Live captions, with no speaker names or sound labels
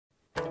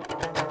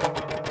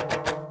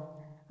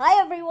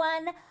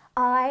everyone.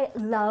 I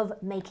love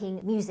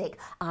making music.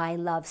 I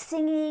love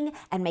singing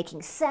and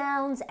making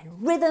sounds and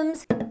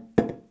rhythms.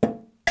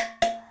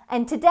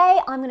 And today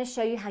I'm going to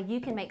show you how you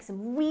can make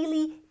some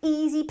really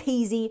easy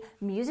peasy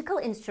musical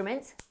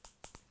instruments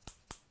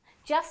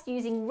just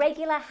using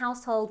regular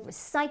household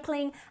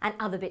recycling and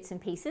other bits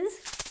and pieces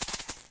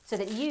so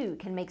that you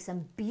can make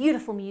some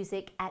beautiful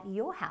music at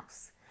your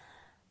house.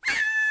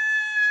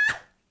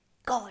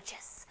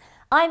 Gorgeous.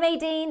 I'm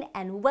Aideen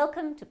and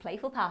welcome to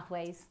Playful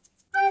Pathways.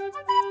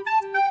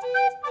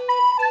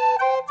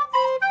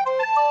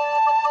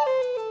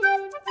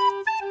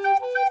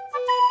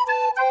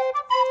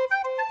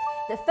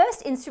 The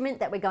first instrument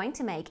that we're going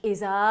to make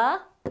is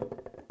a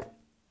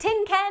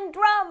tin can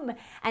drum.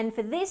 And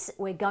for this,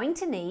 we're going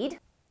to need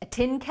a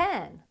tin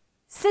can,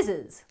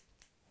 scissors,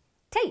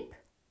 tape,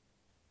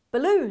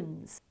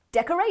 balloons,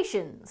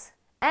 decorations,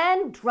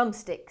 and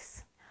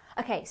drumsticks.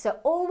 Okay, so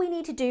all we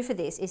need to do for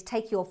this is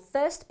take your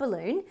first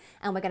balloon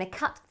and we're going to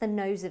cut the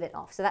nose of it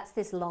off. So that's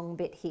this long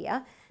bit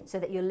here, so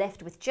that you're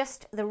left with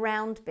just the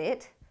round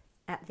bit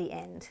at the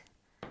end.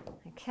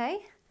 Okay,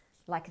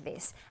 like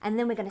this. And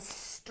then we're going to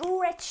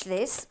stretch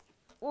this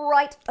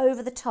right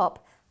over the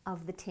top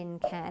of the tin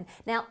can.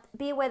 Now,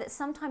 be aware that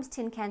sometimes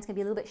tin cans can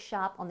be a little bit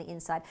sharp on the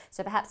inside,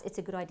 so perhaps it's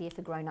a good idea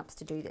for grown-ups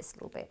to do this a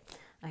little bit.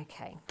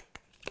 Okay,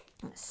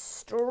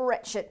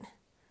 stretch it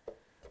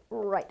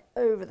right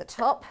over the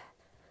top,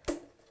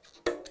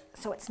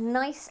 so it's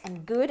nice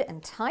and good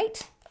and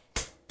tight.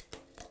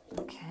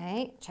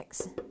 Okay,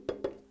 checks.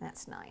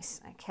 That's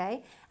nice.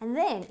 Okay, and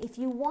then if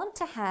you want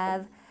to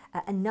have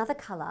another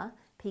colour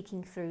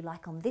peeking through,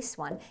 like on this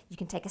one, you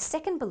can take a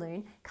second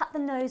balloon, cut the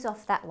nose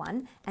off that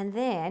one, and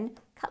then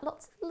cut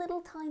lots of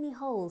little tiny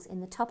holes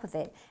in the top of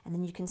it, and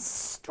then you can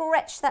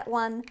stretch that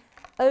one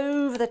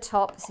over the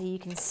top so you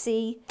can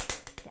see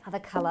the other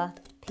colour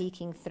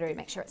peeking through.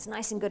 Make sure it's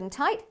nice and good and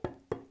tight.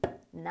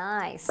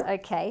 Nice,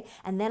 okay.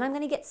 And then I'm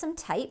going to get some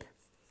tape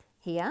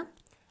here,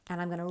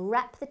 and I'm going to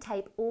wrap the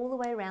tape all the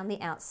way around the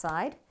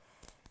outside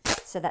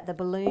so that the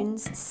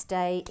balloons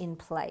stay in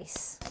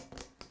place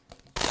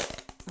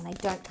and they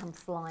don't come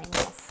flying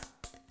off,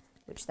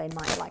 which they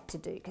might like to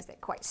do because they're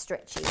quite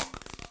stretchy.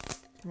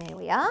 And there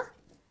we are.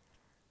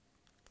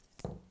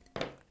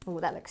 Oh,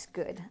 that looks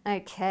good.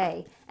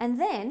 Okay, and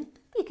then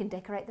you can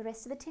decorate the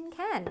rest of the tin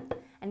can.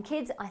 And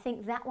kids, I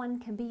think that one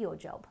can be your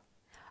job.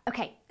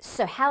 Okay,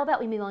 so how about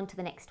we move on to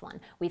the next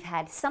one? We've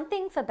had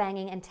something for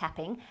banging and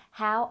tapping.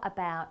 How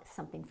about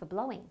something for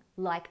blowing,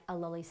 like a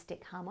lolly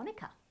stick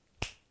harmonica?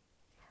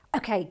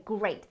 Okay,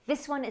 great.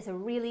 This one is a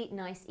really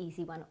nice,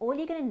 easy one. All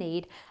you're going to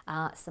need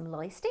are some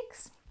lolly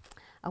sticks,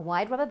 a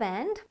wide rubber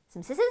band,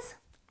 some scissors,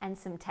 and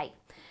some tape.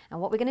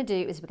 And what we're going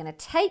to do is we're going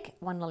to take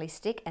one lolly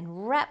stick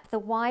and wrap the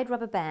wide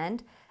rubber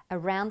band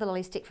around the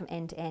lolly stick from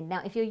end to end.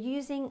 Now, if you're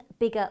using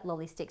bigger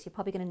lolly sticks, you're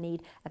probably going to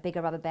need a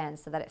bigger rubber band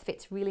so that it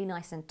fits really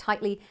nice and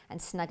tightly and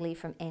snugly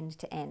from end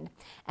to end.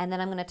 And then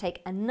I'm going to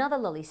take another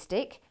lolly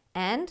stick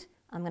and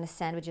I'm going to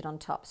sandwich it on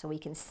top so we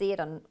can see it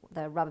on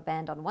the rubber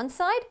band on one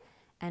side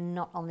and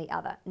not on the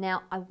other.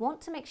 Now, I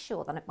want to make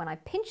sure that when I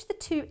pinch the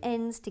two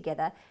ends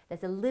together,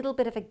 there's a little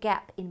bit of a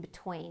gap in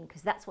between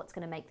because that's what's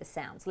going to make the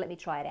sound. So let me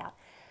try it out.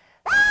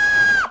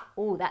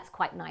 Oh, that's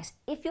quite nice.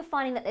 If you're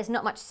finding that there's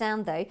not much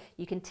sound though,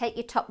 you can take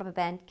your top rubber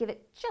band, give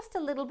it just a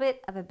little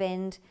bit of a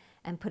bend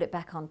and put it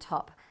back on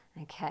top.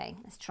 Okay,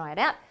 let's try it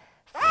out.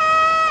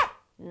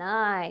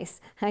 Nice.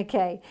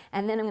 Okay,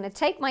 and then I'm going to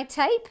take my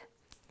tape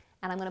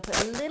and I'm going to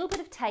put a little bit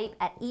of tape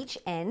at each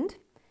end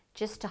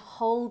just to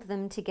hold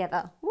them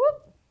together.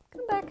 Whoop,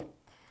 come back.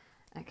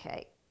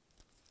 Okay,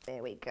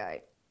 there we go.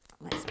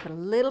 Let's put a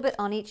little bit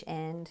on each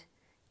end,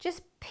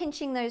 just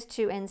pinching those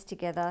two ends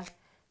together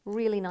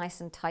really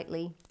nice and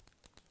tightly.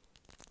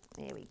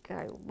 There we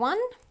go. One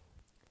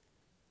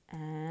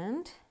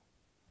and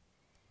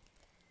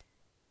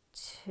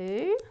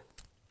two.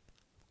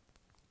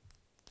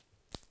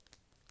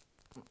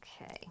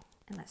 Okay,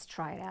 and let's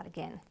try it out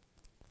again.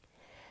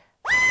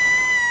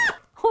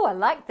 Oh, I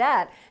like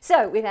that.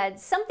 So we've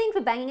had something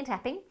for banging and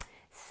tapping,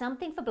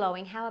 something for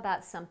blowing. How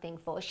about something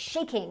for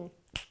shaking?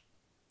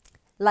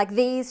 Like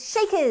these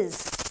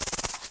shakers.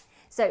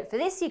 So for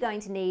this, you're going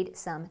to need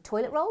some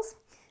toilet rolls,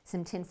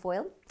 some tin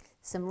foil,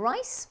 some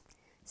rice,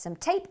 some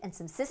tape and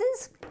some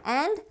scissors,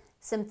 and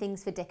some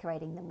things for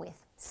decorating them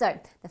with. So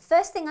the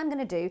first thing I'm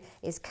going to do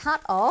is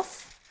cut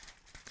off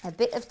a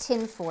bit of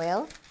tin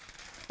foil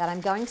that I'm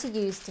going to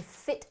use to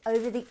fit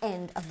over the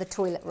end of the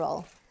toilet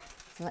roll.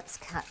 So let's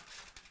cut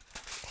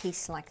a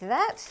piece like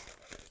that.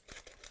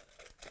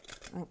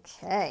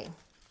 Okay.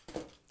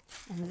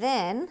 And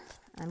then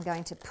I'm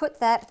going to put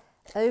that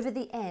over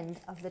the end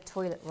of the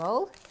toilet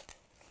roll,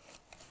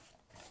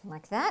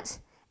 like that.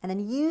 And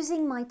then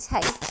using my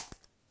tape,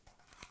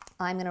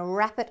 I'm going to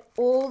wrap it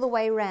all the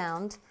way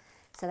around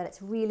so that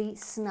it's really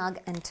snug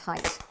and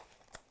tight.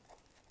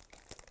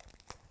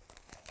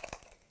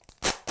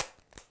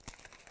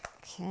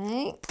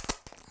 Okay.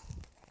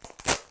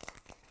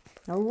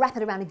 I'll wrap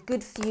it around a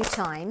good few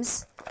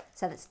times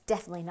so that's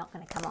definitely not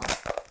going to come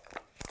off.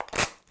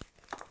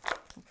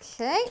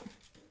 Okay.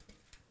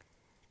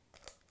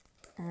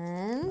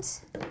 And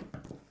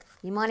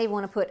you might even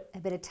want to put a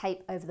bit of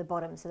tape over the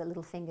bottom so that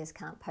little fingers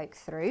can't poke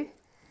through.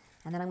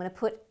 And then I'm going to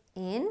put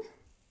in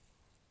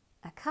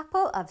a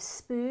couple of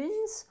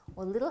spoons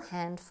or little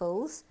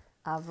handfuls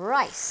of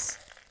rice.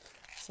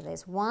 So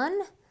there's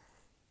one,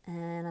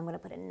 and I'm going to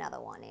put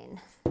another one in.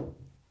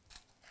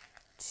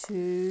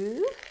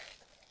 Two.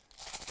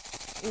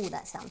 Ooh,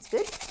 that sounds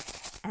good.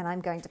 And I'm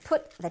going to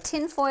put the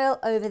tin foil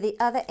over the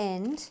other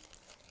end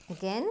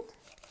again,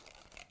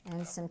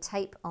 and some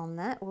tape on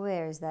that.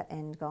 Where is that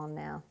end gone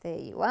now? There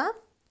you are.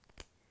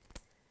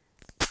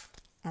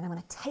 And I'm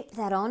going to tape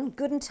that on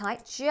good and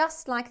tight,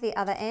 just like the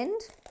other end.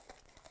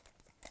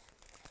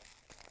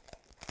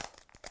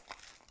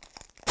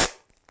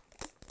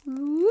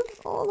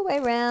 All the way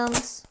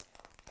around.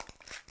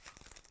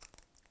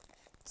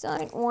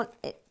 Don't want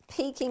it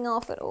peeking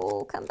off at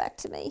all. Come back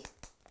to me.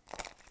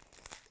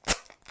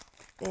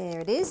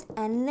 There it is.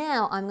 And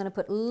now I'm going to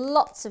put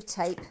lots of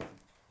tape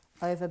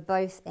over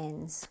both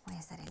ends.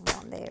 Where's that end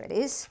gone? There it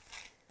is.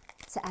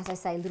 So as I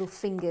say, little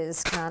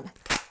fingers can't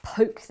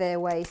poke their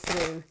way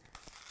through.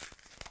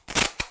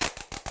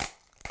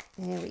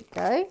 There we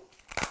go.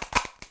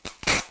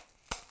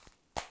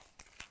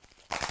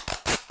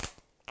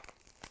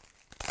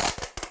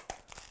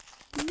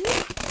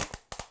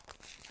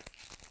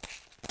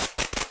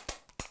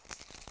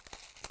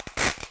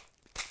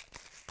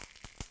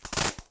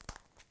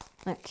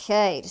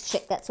 Okay, just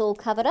check that's all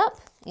covered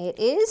up. It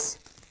is.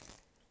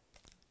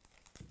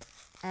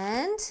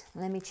 And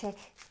let me check,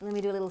 let me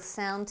do a little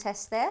sound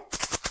test there.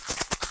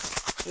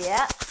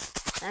 Yeah,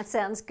 that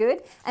sounds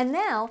good. And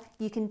now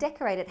you can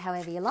decorate it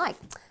however you like.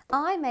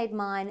 I made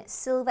mine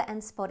silver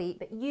and spotty,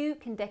 but you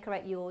can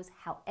decorate yours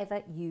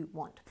however you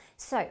want.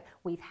 So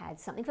we've had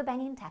something for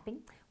banging and tapping,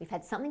 we've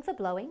had something for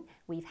blowing,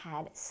 we've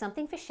had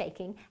something for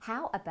shaking.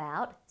 How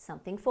about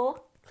something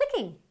for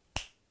clicking?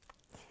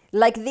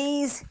 Like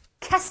these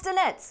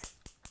castanets.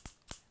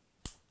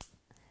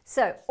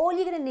 So all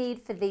you're going to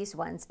need for these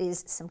ones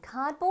is some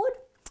cardboard,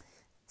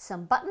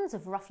 some buttons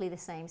of roughly the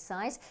same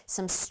size,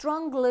 some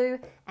strong glue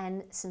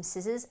and some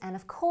scissors, and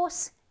of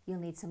course you'll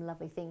need some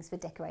lovely things for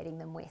decorating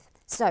them with.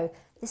 So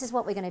this is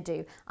what we're going to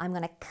do. I'm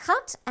going to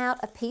cut out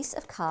a piece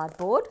of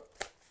cardboard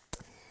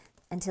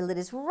until it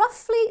is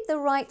roughly the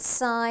right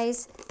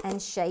size and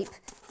shape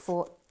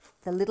for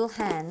the little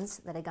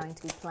hands that are going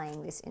to be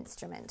playing this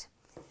instrument,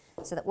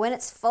 so that when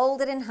it's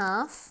folded in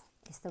half,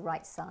 it's the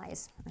right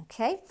size,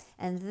 okay?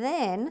 And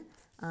then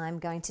I'm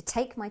going to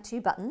take my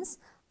two buttons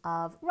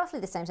of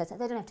roughly the same size. They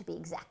don't have to be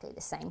exactly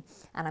the same.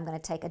 And I'm going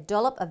to take a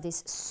dollop of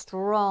this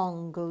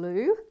strong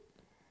glue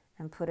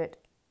and put it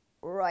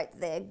right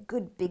there,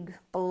 good big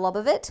blob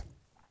of it,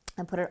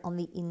 and put it on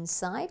the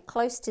inside,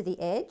 close to the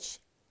edge.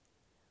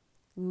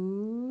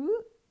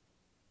 Ooh,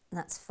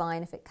 that's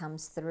fine if it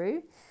comes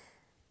through.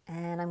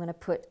 And I'm going to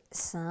put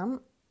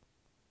some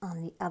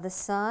on the other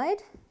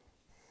side,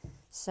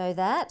 so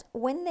that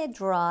when they're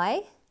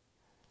dry,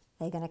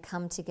 they're going to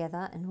come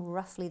together in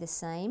roughly the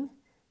same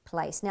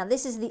place. Now,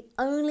 this is the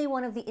only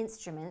one of the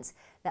instruments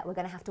that we're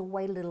going to have to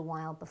wait a little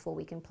while before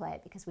we can play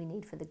it, because we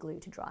need for the glue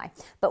to dry.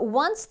 But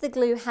once the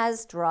glue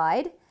has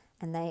dried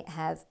and they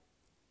have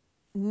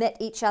met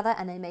each other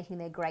and they're making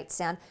their great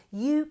sound,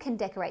 you can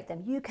decorate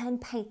them, you can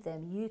paint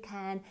them, you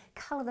can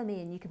colour them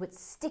in, you can put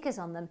stickers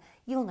on them,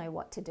 you'll know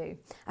what to do.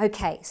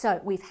 Okay,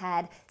 so we've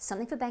had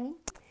something for banging,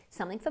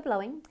 something for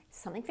blowing,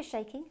 something for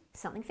shaking,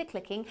 something for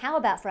clicking. How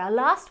about for our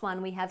last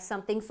one, we have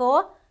something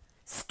for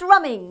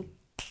strumming,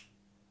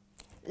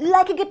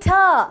 like a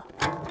guitar.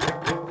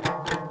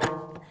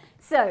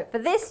 So for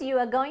this, you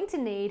are going to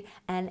need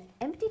an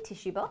empty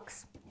tissue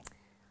box,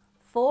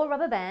 4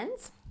 rubber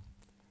bands,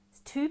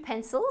 2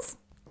 pencils,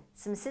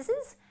 some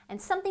scissors,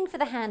 and something for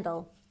the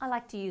handle. I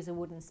like to use a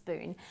wooden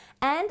spoon.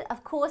 And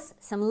of course,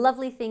 some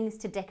lovely things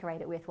to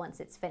decorate it with once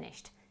it's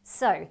finished.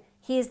 So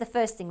here's the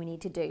first thing we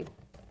need to do.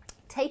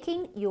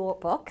 Taking your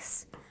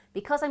box,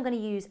 because I'm going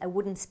to use a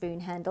wooden spoon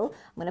handle,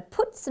 I'm going to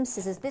put some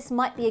scissors, this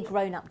might be a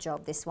grown-up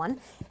job, this one,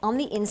 on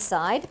the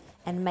inside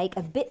and make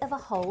a bit of a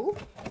hole.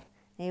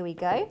 There we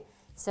go,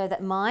 so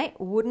that my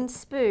wooden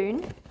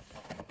spoon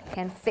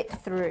can fit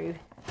through.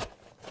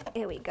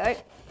 There we go.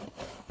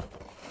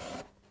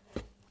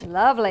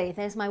 Lovely,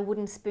 there's my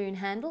wooden spoon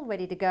handle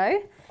ready to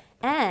go.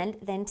 And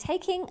then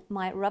taking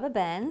my rubber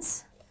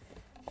bands,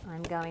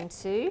 I'm going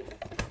to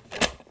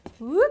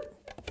whoop,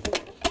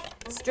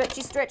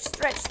 stretchy,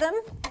 stretch them.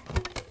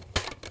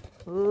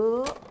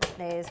 Ooh,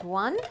 there's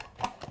one.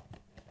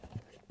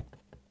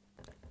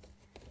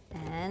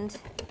 And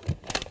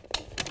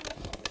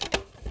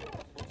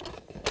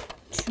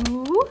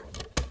 2.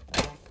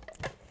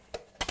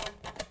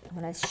 I'm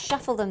going to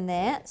shuffle them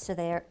there so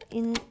they're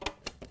in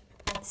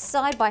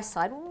side by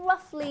side,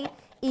 roughly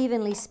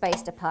evenly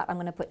spaced apart. I'm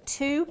going to put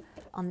 2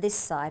 on this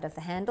side of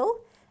the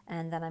handle,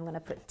 and then I'm going to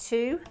put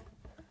 2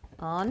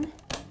 on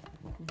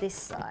this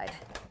side.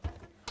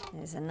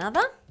 There's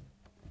another.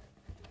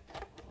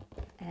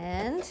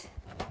 And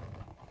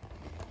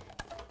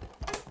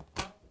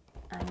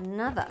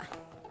another.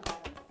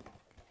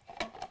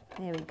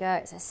 There we go.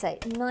 As I say,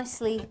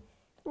 nicely,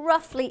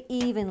 roughly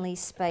evenly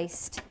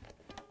spaced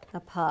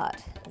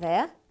apart.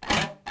 There.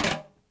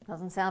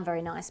 Doesn't sound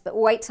very nice, but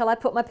wait till I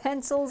put my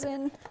pencils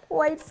in.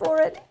 Wait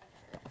for it.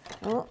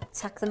 Oh,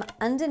 tuck them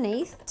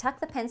underneath. Tuck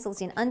the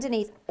pencils in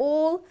underneath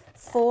all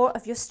 4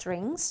 of your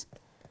strings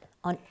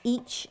on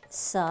each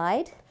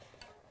side,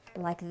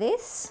 like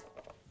this.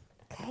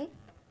 Okay,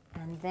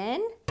 and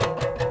then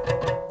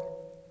that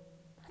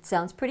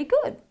sounds pretty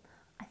good.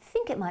 I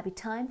think it might be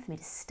time for me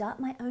to start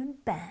my own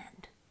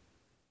band.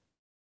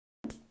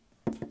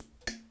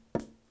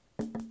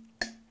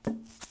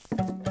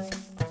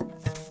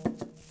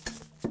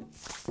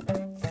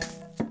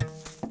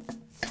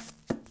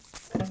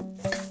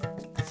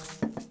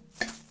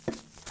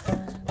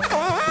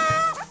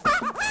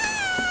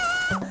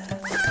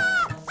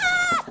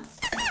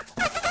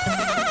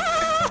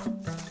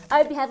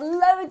 I hope you have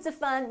loads of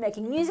fun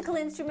making musical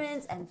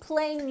instruments and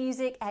playing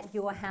music at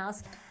your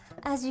house.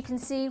 As you can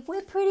see,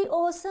 we're pretty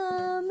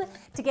awesome.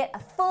 To get a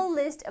full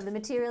list of the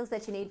materials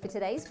that you need for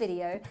today's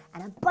video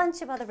and a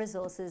bunch of other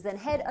resources, then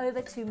head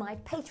over to my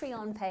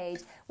Patreon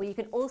page, where you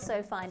can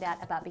also find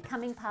out about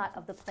becoming part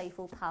of the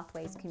Playful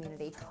Pathways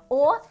community.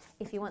 Or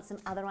if you want some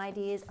other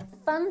ideas of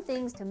fun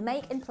things to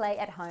make and play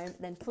at home,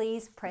 then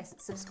please press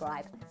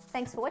subscribe.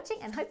 Thanks for watching,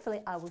 and hopefully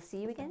I will see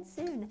you again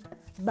soon.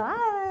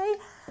 Bye.